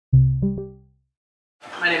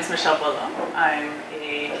My name is Boileau. I'm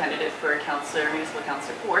a candidate for municipal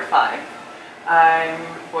councillor for Ward 5. I'm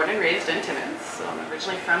born and raised in Timmins, so I'm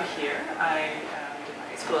originally from here. I did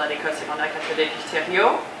my school at École Secondaire Catholique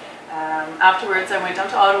Ontario. Afterwards, I went down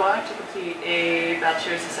to Ottawa to complete a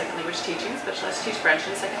Bachelor's in Second Language Teaching, specialized to teach French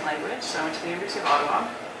and Second Language, so I went to the University of Ottawa.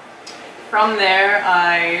 From there,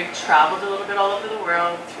 I traveled a little bit all over the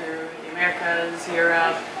world, through the Americas,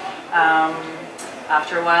 Europe.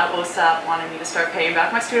 After a while, OSAP wanted me to start paying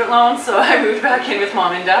back my student loans, so I moved back in with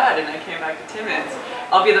mom and dad, and I came back to Timmins.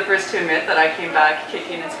 I'll be the first to admit that I came back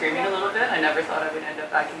kicking and screaming a little bit. I never thought I would end up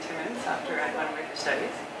back in Timmins after I went away for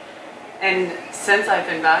studies. And since I've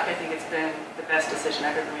been back, I think it's been the best decision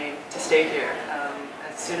I've ever made to stay here.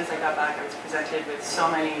 As soon as I got back, I was presented with so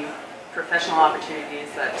many professional opportunities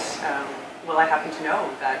that, well, I happen to know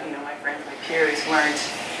that, my friends, my peers weren't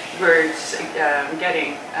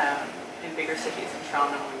getting in bigger cities, in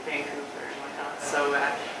Toronto and Vancouver and whatnot. So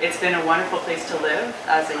it's been a wonderful place to live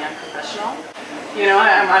as a young professional.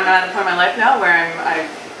 I'm at a point in my life now where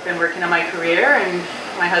I've been working on my career, and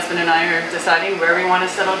my husband and I are deciding where we want to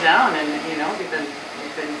settle down. And we've been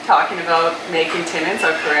talking about making Timmins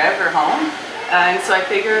our forever home. And so I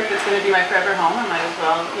figure if it's going to be my forever home, I might as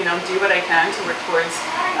well, do what I can to work towards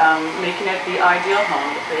making it the ideal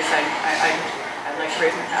home, the place I'd like to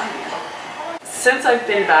raise my family in. Since I've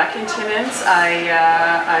been back in Timmins,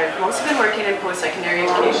 I've mostly been working in post-secondary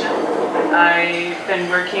education. I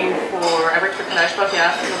worked for Collège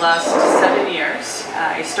Populace for the last 7 years.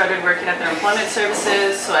 I started working at their employment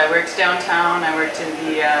services, so I worked downtown. I worked in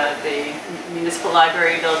the Municipal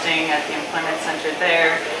Library building at the employment center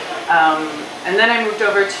there. And then I moved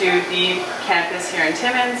over to the campus here in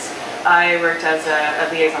Timmins. I worked as a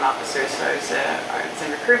liaison officer, so I was in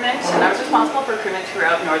recruitment, and I was responsible for recruitment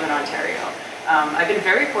throughout Northern Ontario. I've been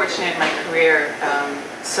very fortunate in my career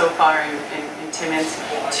so far in Timmins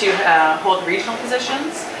to hold regional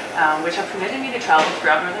positions, which have permitted me to travel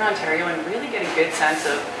throughout Northern Ontario and really get a good sense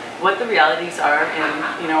of what the realities are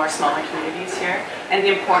in our smaller communities here, and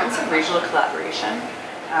the importance of regional collaboration.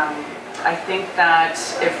 I think that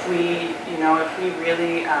if we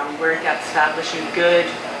really work at establishing good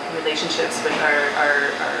relationships with our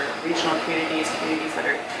regional communities that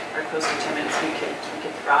are close to Timmins, we could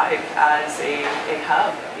thrive as a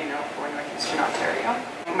hub, for Northeastern Ontario.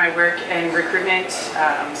 My work in recruitment,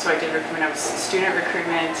 so I did recruitment, I was student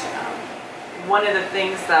recruitment. One of the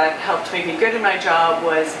things that helped make me good in my job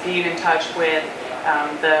was being in touch with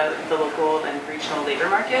the local and regional labor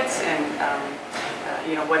markets, and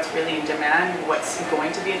what's really in demand, what's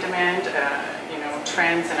going to be in demand,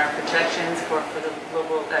 trends and our projections for the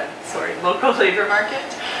local labor market.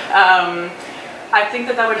 I think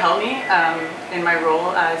that would help me in my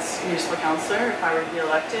role as municipal councillor if I were to be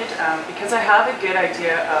elected, because I have a good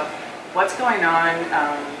idea of what's going on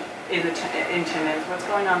in Timmins, what's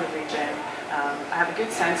going on in the region. I have a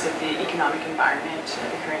good sense of the economic environment,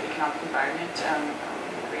 the current economic environment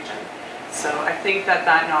in the region. So I think that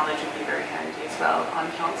knowledge would be very handy as well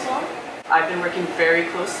on council. I've been working very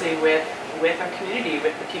closely with our community,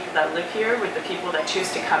 with the people that live here, with the people that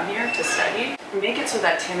choose to come here to study. Make it so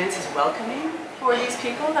that Timmins is welcoming for these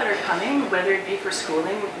people that are coming, whether it be for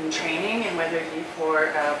schooling and training, and whether it be for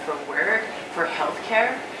work, for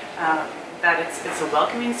healthcare. That it's a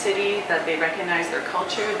welcoming city, that they recognize their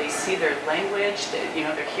culture, they see their language,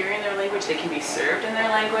 they're hearing their language, they can be served in their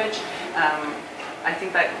language. I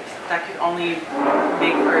think that could only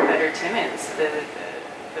make for a better Timmins.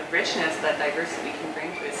 The richness that diversity can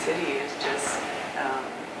bring to a city is just,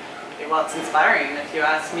 well, it's inspiring if you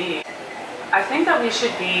ask me. I think that we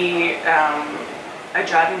should be a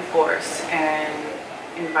driving force in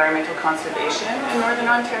environmental conservation in Northern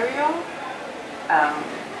Ontario.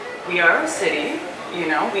 We are a city,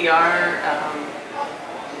 we are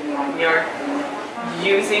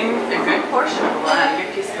using a good portion of the land, a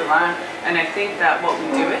good piece of the land, and I think that what we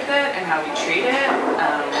do with it and how we treat it,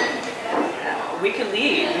 we could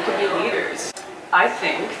lead, we could be leaders. I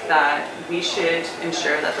think that we should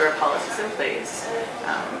ensure that there are policies in place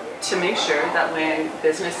to make sure that when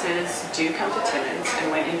businesses do come to Timmins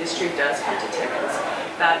and when industry does come to Timmins,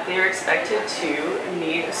 that they're expected to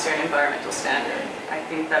meet a certain environmental standard. I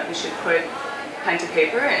think that we should put pen to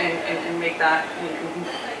paper and make that,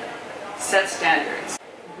 set standards.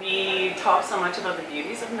 We talk so much about the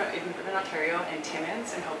beauties of Northern Ontario and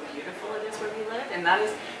Timmins and how beautiful it is where we live, and that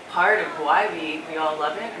is part of why we all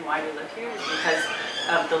love it and why we live here, is because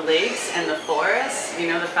of the lakes and the forests.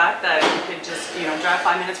 The fact that we could just drive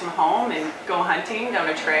 5 minutes from home and go hunting down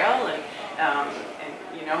a trail, and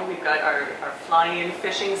we've got our fly-in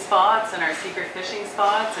fishing spots and our secret fishing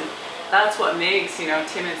spots, and that's what makes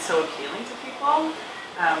Timmins so appealing to people.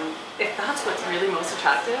 If that's what's really most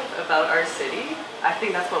attractive about our city, I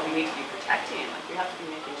think that's what we need to be protecting. Like, we have to be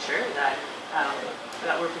making sure that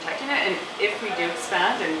that we're protecting it. And if we do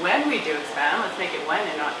expand, and when we do expand, let's make it when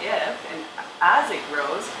and not if, and as it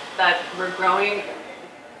grows, that we're growing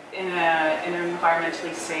in an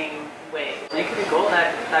environmentally sane way. Make it a goal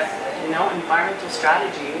that environmental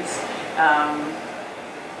strategies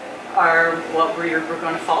are what we're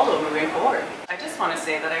going to follow moving forward. I just want to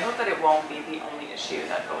say that I hope that it won't be the only issue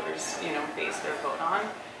that voters, base their vote on.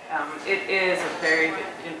 It is a very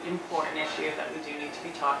important issue that we do need to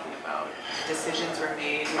be talking about. Decisions were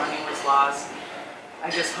made, money was lost. I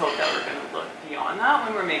just hope that we're going to look beyond that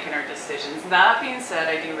when we're making our decisions. That being said,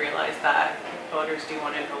 I do realize that voters do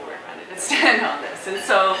want to know where candidates stand on this. And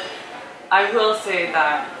so I will say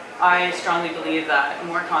that I strongly believe that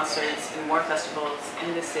more concerts and more festivals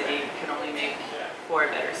in the city can only make for a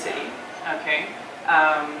better city. Okay.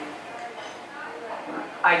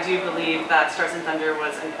 I do believe that Stars and Thunder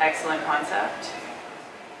was an excellent concept.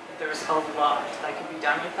 There's a lot that could be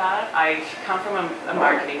done with that. I come from a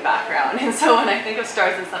marketing background, and so when I think of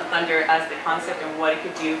Stars and Thunder as the concept and what it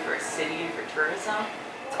could do for a city and for tourism,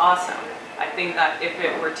 it's awesome. I think that if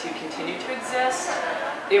it were to continue to exist,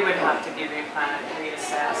 it would have to be replanned,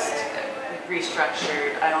 reassessed,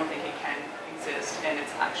 restructured. I don't think it can exist in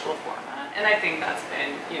its actual format, and I think that's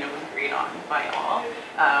been, agreed on by all.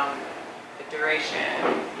 The duration,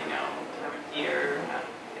 time of year,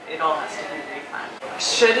 it all has to be replanned.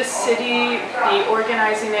 Should a city be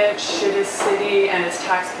organizing it? Should a city and its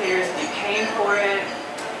taxpayers be paying for it?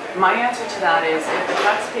 My answer to that is, if the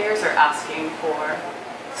taxpayers are asking for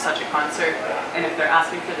such a concert, and if they're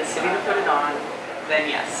asking for the city to put it on, then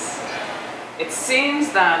yes. It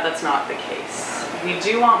seems that that's not the case. We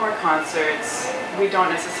do want more concerts. We don't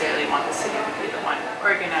necessarily want the city to be the one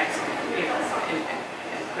organizing,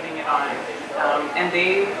 and putting it on. And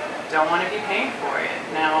they don't want to be paying for it.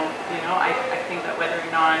 Now, I think that whether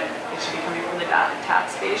or not it should be coming from the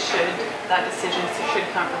tax base, that decision should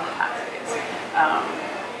come from the tax base.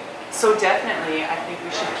 So definitely, I think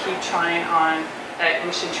we should keep trying on that.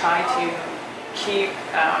 We should try to keep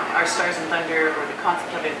our Stars and Thunder, or the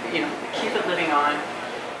concept of it, keep it living on.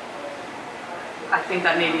 I think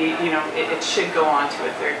that maybe, it should go on to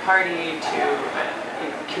a third party, to a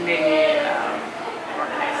committee,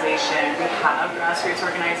 organization. We have grassroots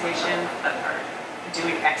organizations that are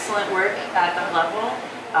doing excellent work at that level.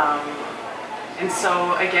 And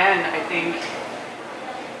so again, I think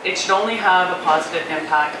it should only have a positive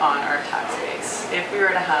impact on our tax base. If we were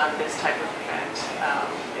to have this type of event,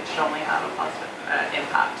 it should only have a positive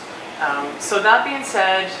impact. So that being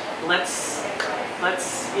said, let's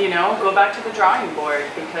go back to the drawing board,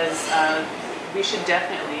 because we should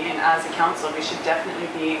definitely, and as a council, we should definitely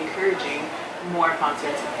be encouraging more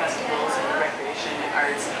concerts and festivals and recreation and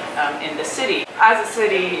arts in the city. As a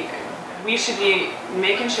city, we should be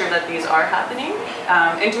making sure that these are happening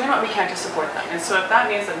and doing what we can to support them. And so if that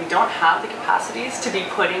means that we don't have the capacities to be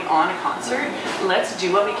putting on a concert, let's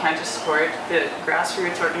do what we can to support the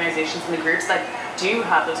grassroots organizations and the groups that do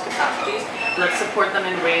have those capacities. Let's support them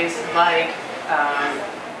in ways like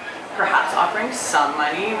perhaps offering some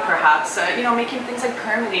money, perhaps making things like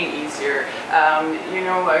permitting easier,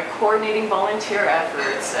 coordinating volunteer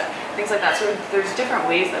efforts, things like that. So there's different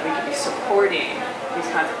ways that we could be supporting these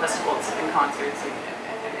kinds of festivals and concerts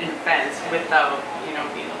and events without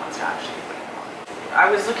being the ones to actually put them on. I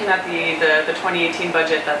was looking at the 2018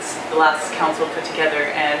 budget that's the last council put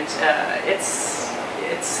together, and it's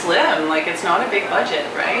slim. Like, it's not a big budget,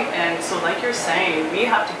 right? And so, like you're saying, we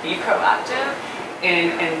have to be proactive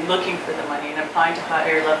in looking for the money and applying to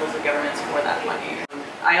higher levels of governments for that money.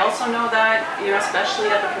 I also know that, especially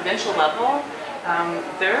at the provincial level,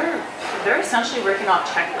 they're essentially working off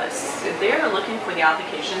checklists. They're looking for the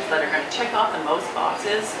applications that are going to check off the most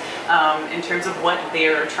boxes in terms of what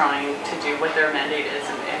they're trying to do, what their mandate is,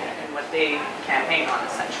 and what they campaign on,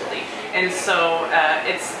 essentially. And so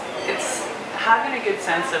it's having a good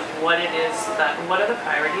sense of what it is what are the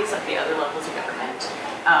priorities at the other levels of government.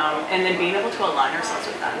 And then being able to align ourselves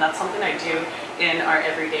with that. And that's something I do in our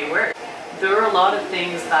everyday work. There are a lot of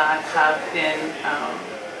things that have been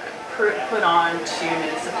put on to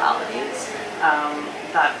municipalities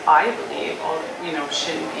that I believe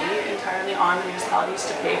shouldn't be entirely on the municipalities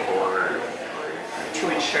to pay for or to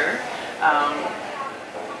ensure.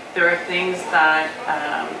 There are things that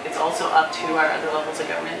it's also up to our other levels of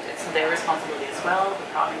government. It's their responsibility as well, the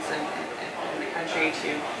province and the country,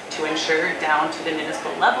 to ensure down to the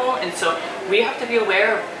municipal level. And so we have to be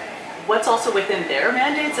aware of what's also within their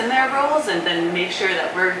mandates and their roles, and then make sure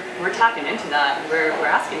that we're tapping into that and we're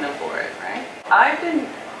asking them for it, right? I've been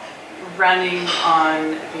running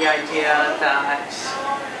on the idea that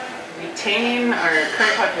retaining our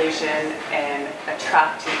current population and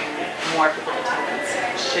attracting more people to Timmins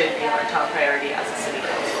should be our top priority as a city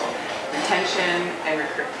council. Retention and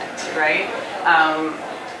recruitment, right?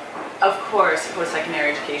 Of course,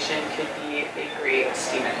 post-secondary education could be a great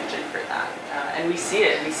steam engine for that. And we see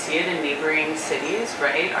it. We see it in neighboring cities,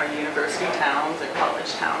 right? Our university towns, our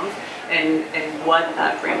college towns, and what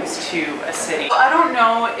that brings to a city. I don't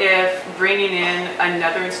know if bringing in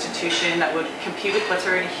another institution that would compete with what's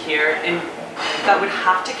already here, and that would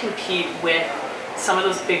have to compete with some of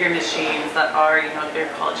those bigger machines that are, you know, their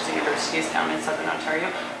colleges and universities down in Southern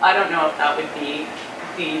Ontario. I don't know if that would be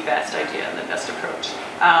the best idea and the best approach.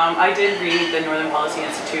 I did read the Northern Policy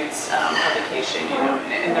Institute's publication, you know,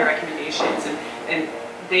 and their recommendations, and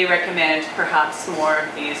they recommend perhaps more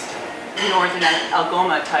of these Northern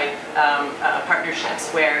Algoma type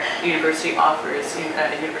partnerships where the university offers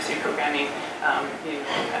university programming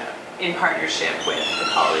in partnership with the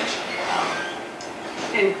college,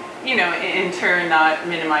 and you know, in turn that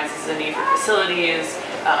minimizes the need for facilities,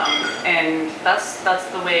 and that's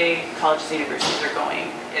the way colleges and universities are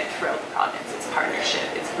going throughout the province. It's partnership,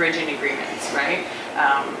 it's bridging agreements, right?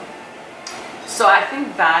 So I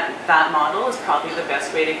think that model is probably the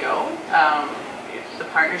best way to go. The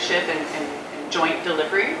partnership and joint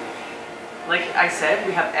delivery. Like I said,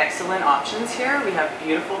 we have excellent options here. We have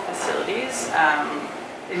beautiful facilities.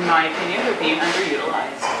 In my opinion, they're being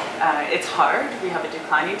underutilized. It's hard. We have a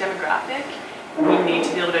declining demographic. We need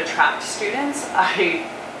to be able to attract students. I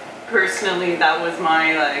personally, that was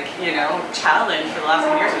my challenge for the last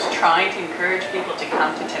few years, was trying to encourage people to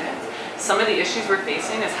come to Timmins. Some of the issues we're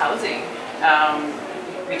facing is housing.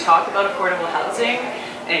 We talk about affordable housing,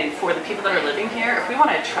 and for the people that are living here, if we want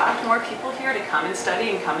to attract more people here to come and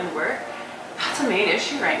study and come and work, that's a main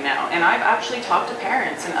issue right now. And I've actually talked to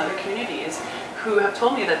parents in other communities who have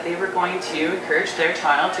told me that they were going to encourage their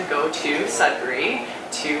child to go to Sudbury,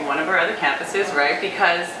 to one of our other campuses, right?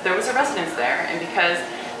 Because there was a residence there, and because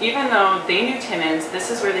even though they knew Timmins, this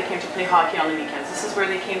is where they came to play hockey on the weekends, this is where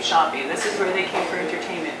they came shopping, this is where they came for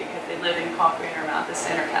entertainment because they live in Cochrane or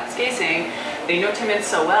Matheson or Kapuskasing, they know Timmins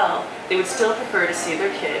so well, they would still prefer to see their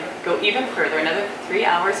kid go even further, another 3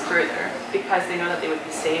 hours further, because they know that they would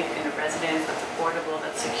be safe in a residence that's affordable,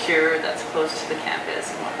 that's secure, that's close to the campus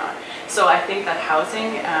and whatnot. So I think that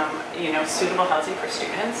housing, suitable housing for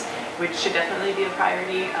students, which should definitely be a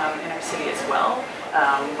priority in our city as well.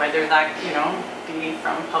 Whether that, be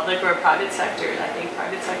from public or private sector. I think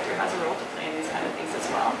private sector has a role to play in these kind of things as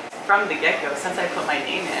well. From the get-go, since I put my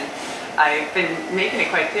name in, I've been making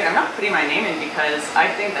it quite clear. I'm not putting my name in because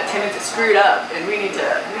I think that Timmins is screwed up and we need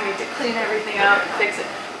to clean everything up and fix it.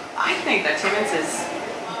 I think that Timmins is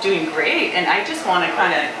doing great, and I just want to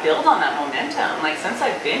kind of build on that momentum. Like, since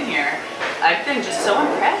I've been here, I've been just so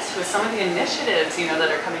impressed with some of the initiatives, that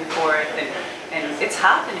are coming forth, and it's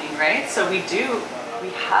happening, right? So we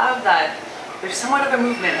have that, there's somewhat of a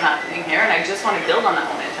movement happening here, and I just want to build on that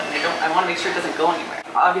momentum. I want to make sure it doesn't go anywhere.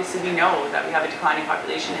 Obviously, we know that we have a declining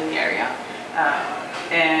population in the area,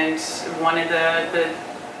 and one of the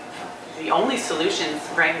only solutions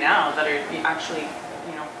right now that are actually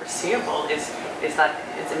foreseeable is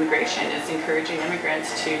immigration, is encouraging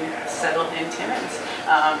immigrants to settle in Timmins,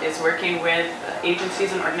 is working with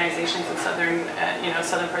agencies and organizations in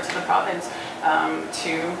southern parts of the province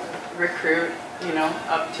to recruit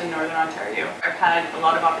up to Northern Ontario. I've had a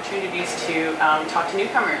lot of opportunities to talk to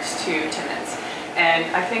newcomers to Timmins. And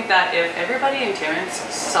I think that if everybody in Timmins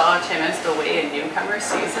saw Timmins the way a newcomer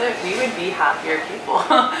sees it, we would be happier people.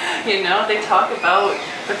 They talk about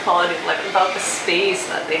the quality of life, about the space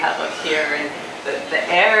that they have up here, and the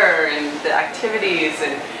air, and the activities,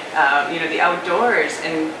 and the outdoors.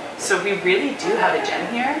 And so we really do have a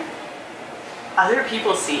gem here. Other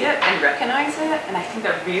people see it and recognize it, and I think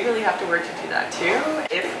that we really have to work to do that too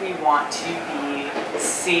if we want to be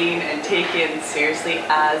seen and taken seriously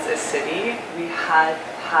as a city. We have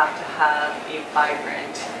to have a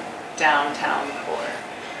vibrant downtown core,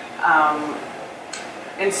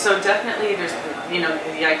 and so definitely there's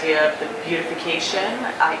the idea of the beautification.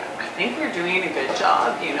 I think we're doing a good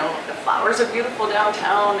job. The flowers are beautiful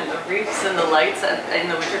downtown, and the wreaths and the lights in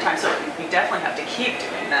the wintertime, so we definitely have to keep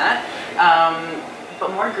doing that.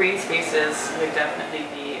 But more green spaces would definitely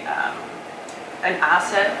be an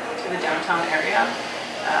asset to the downtown area.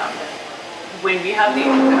 When we have the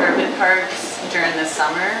urban parks during the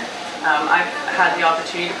summer, I've had the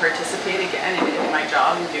opportunity to participate again in my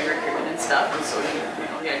job and do recruitment and stuff, and so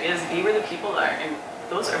the idea is be where the people are, and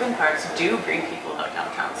those urban parks do bring people out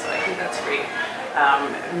downtown, so I think that's great.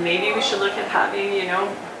 Maybe we should look at having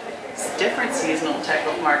different seasonal type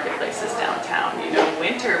of marketplaces downtown, you know,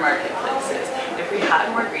 winter marketplaces. If we had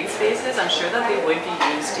more green spaces, I'm sure that they would be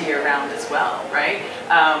used year-round as well, right?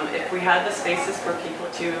 If we had the spaces for people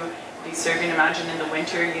to be serving, imagine in the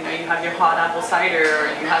winter, you know, you have your hot apple cider, or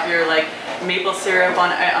you have your like maple syrup on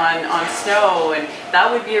snow, and that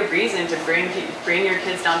would be a reason to bring your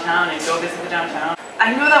kids downtown and go visit the downtown.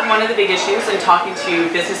 I know that one of the big issues in talking to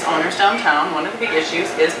business owners downtown, one of the big issues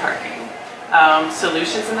is parking.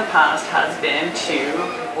 Solutions in the past has been to,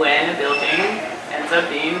 when a building ends up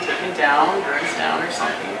being taken down, burns down or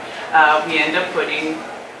something, we end up putting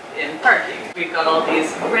in parking. We've got all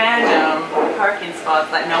these random parking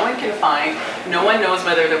spots that no one can find. No one knows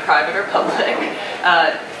whether they're private or public,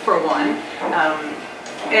 for one.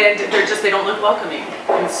 And they don't look welcoming.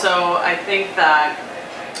 And so I think that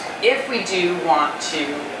if we do want to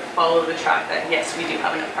follow the track that yes, we do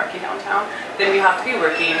have enough parking downtown, then we have to be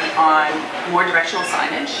working on more directional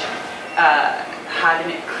signage,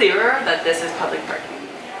 having it clearer that this is public parking.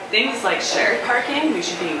 Things like shared parking, we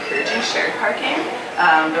should be encouraging shared parking.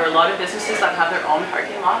 There are a lot of businesses that have their own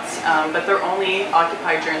parking lots, but they're only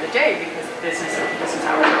occupied during the day because business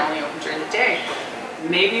hours are only open during the day.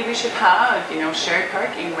 Maybe we should have, you know, shared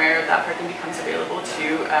parking where that parking becomes available to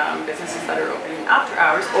businesses that are open after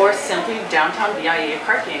hours, or simply downtown VIA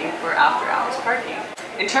parking for after hours parking.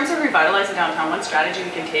 In terms of revitalizing downtown, one strategy we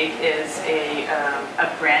can take is a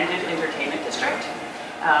branded entertainment district.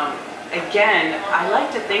 Again, I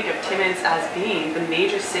like to think of Timmins as being the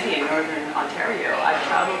major city in Northern Ontario. I've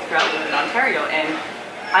traveled throughout Northern Ontario, and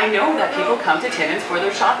I know that people come to Timmins for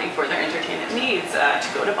their shopping, for their entertainment needs, to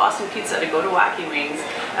go to Boston Pizza, to go to Wacky Wings,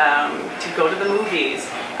 to go to the movies.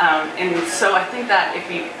 And so I think that if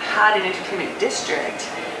we had an entertainment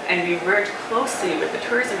district and we worked closely with the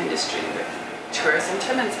tourism industry, with Tourism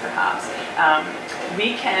Timmins perhaps,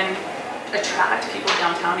 we can attract people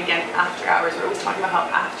downtown again after hours. We're always talking about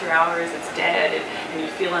how after hours it's dead and you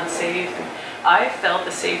feel unsafe. And I felt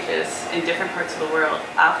the safest in different parts of the world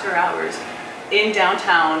after hours in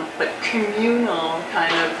downtown, but communal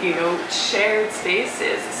kind of, you know, shared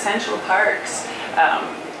spaces, central parks.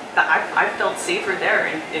 I felt safer there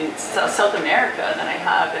in South America than I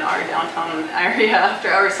have in our downtown area after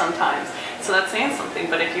hours sometimes. So that's saying something.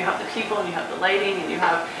 But if you have the people and you have the lighting and you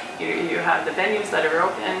have the venues that are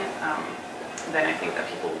open, then I think that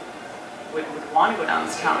people would want to go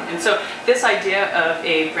downtown. And so this idea of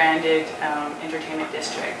a branded entertainment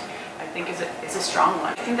district, I think is a strong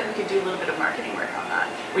one. I think that we could do a little bit of marketing work on that.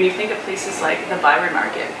 When you think of places like the Byron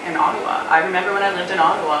Market in Ottawa, I remember when I lived in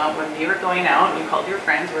Ottawa, when we were going out and you called your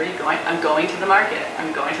friends, where are you going? I'm going to the market.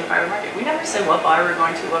 I'm going to the Byron Market. We never said what bar we're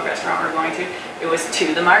going to, what restaurant we're going to. It was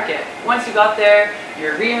to the market. Once you got there,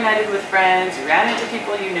 you're reunited with friends, you ran into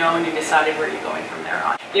people you know, and you decided where you're going from there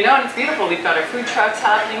on. You know, and it's beautiful. We've got our food trucks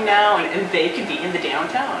happening now, and they could be in the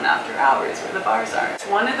downtown after hours where the bars are.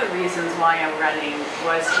 One of the reasons why I'm running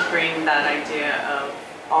was to bring that idea of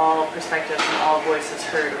all perspectives and all voices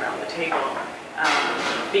heard around the table.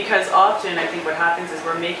 Because often I think what happens is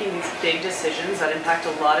we're making these big decisions that impact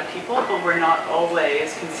a lot of people, but we're not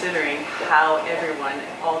always considering how everyone,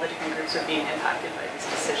 all the different groups are being impacted by these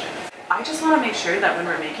decisions. I just want to make sure that when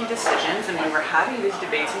we're making decisions and when we're having these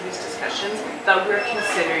debates and these discussions, that we're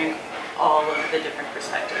considering all of the different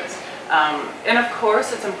perspectives. And of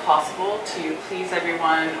course, it's impossible to please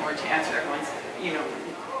everyone or to answer everyone's, you know,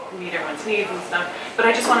 meet everyone's needs and stuff, but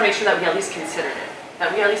I just want to make sure that we at least considered it.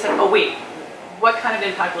 That we at least said, oh wait, what kind of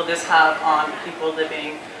impact will this have on people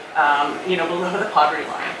living, you know, below the poverty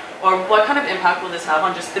line? Or what kind of impact will this have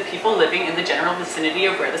on just the people living in the general vicinity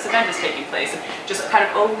of where this event is taking place? And just kind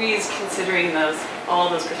of always considering all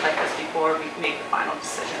those perspectives before we make the final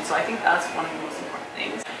decision. So I think that's one of the most important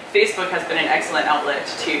things. Facebook has been an excellent outlet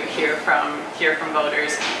to hear from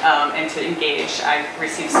voters and to engage. I've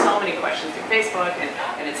received so many questions through Facebook,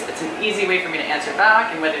 and it's an easy way for me to answer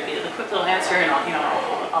back, and whether it be a quick little answer, and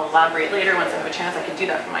I'll elaborate later once I have a chance. I can do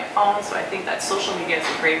that from my phone. So I think that social media is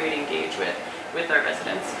a great way to engage with our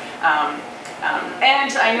residents.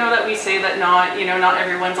 And I know that we say that not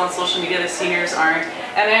everyone's on social media, the seniors aren't,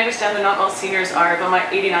 and I understand that not all seniors are, but my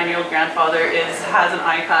 89-year-old grandfather has an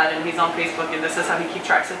iPad and he's on Facebook, and this is how he keeps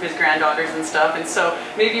track of his granddaughters and stuff, and so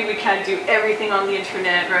maybe we can't do everything on the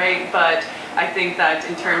internet, right? But I think that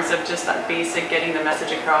in terms of just that basic getting the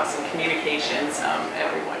message across and communications,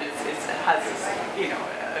 everyone has you know,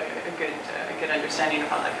 a good understanding of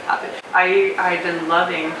how that could happen. I've been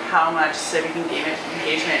loving how much civic engagement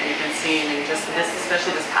we've been seeing, and just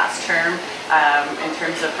especially this past term, in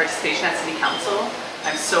terms of participation at City Council.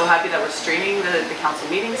 I'm so happy that we're streaming the council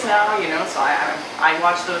meetings now, you know, so I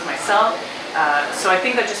watch those myself. So I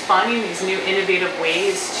think that just finding these new innovative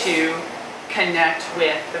ways to connect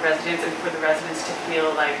with the residents and for the residents to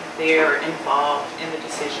feel like they're involved in the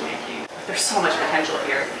decision making. There's so much potential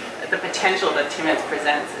here. The potential that Timmins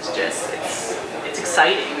presents is just, it's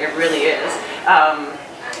exciting, it really is.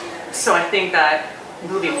 So I think that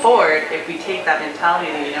moving forward, if we take that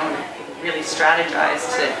mentality, you know, and really strategize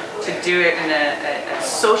to do it in a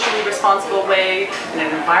socially responsible way, in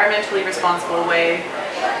an environmentally responsible way,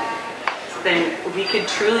 then we could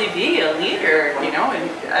truly be a leader, you know,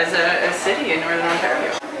 as a city in Northern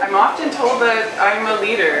Ontario. I'm often told that I'm a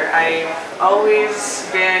leader. I've always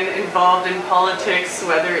been involved in politics,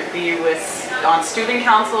 whether it be on student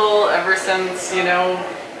council ever since, you know,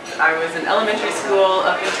 I was in elementary school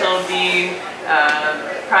up until being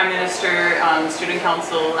Prime Minister on student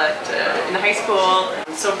council in high school.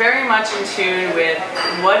 So very much in tune with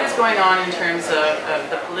what is going on in terms of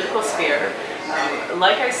the political sphere.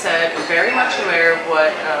 Like I said, very much aware of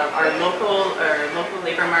what our local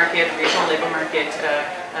labor market, regional labor market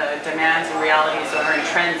demands and realities are and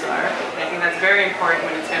trends are. And I think that's very important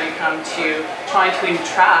when it's going to come to trying to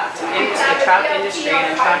attract industry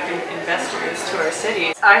and attract investors to our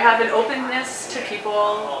cities. I have an openness to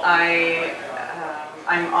people.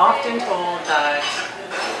 I'm often told that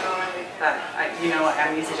you know,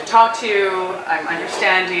 I'm easy to talk to, I'm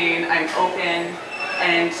understanding, I'm open.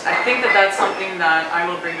 And I think that that's something that I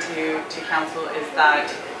will bring to council, is that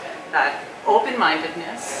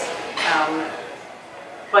open-mindedness.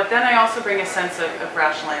 But then I also bring a sense of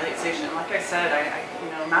rationalization. Like I said, you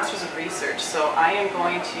know, Masters of Research, so I am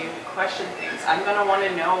going to question things. I'm going to want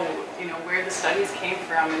to know, you know, where the studies came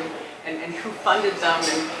from and who funded them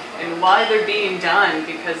and why they're being done,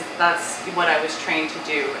 because that's what I was trained to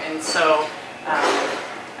do. And so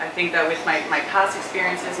I think that with my past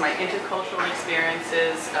experiences, my intercultural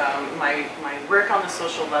experiences, my work on the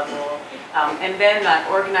social level, and then that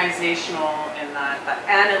organizational and that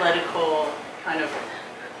analytical kind of,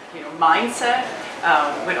 you know, mindset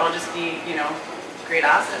would all just be, you know, great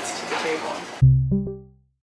assets to the table.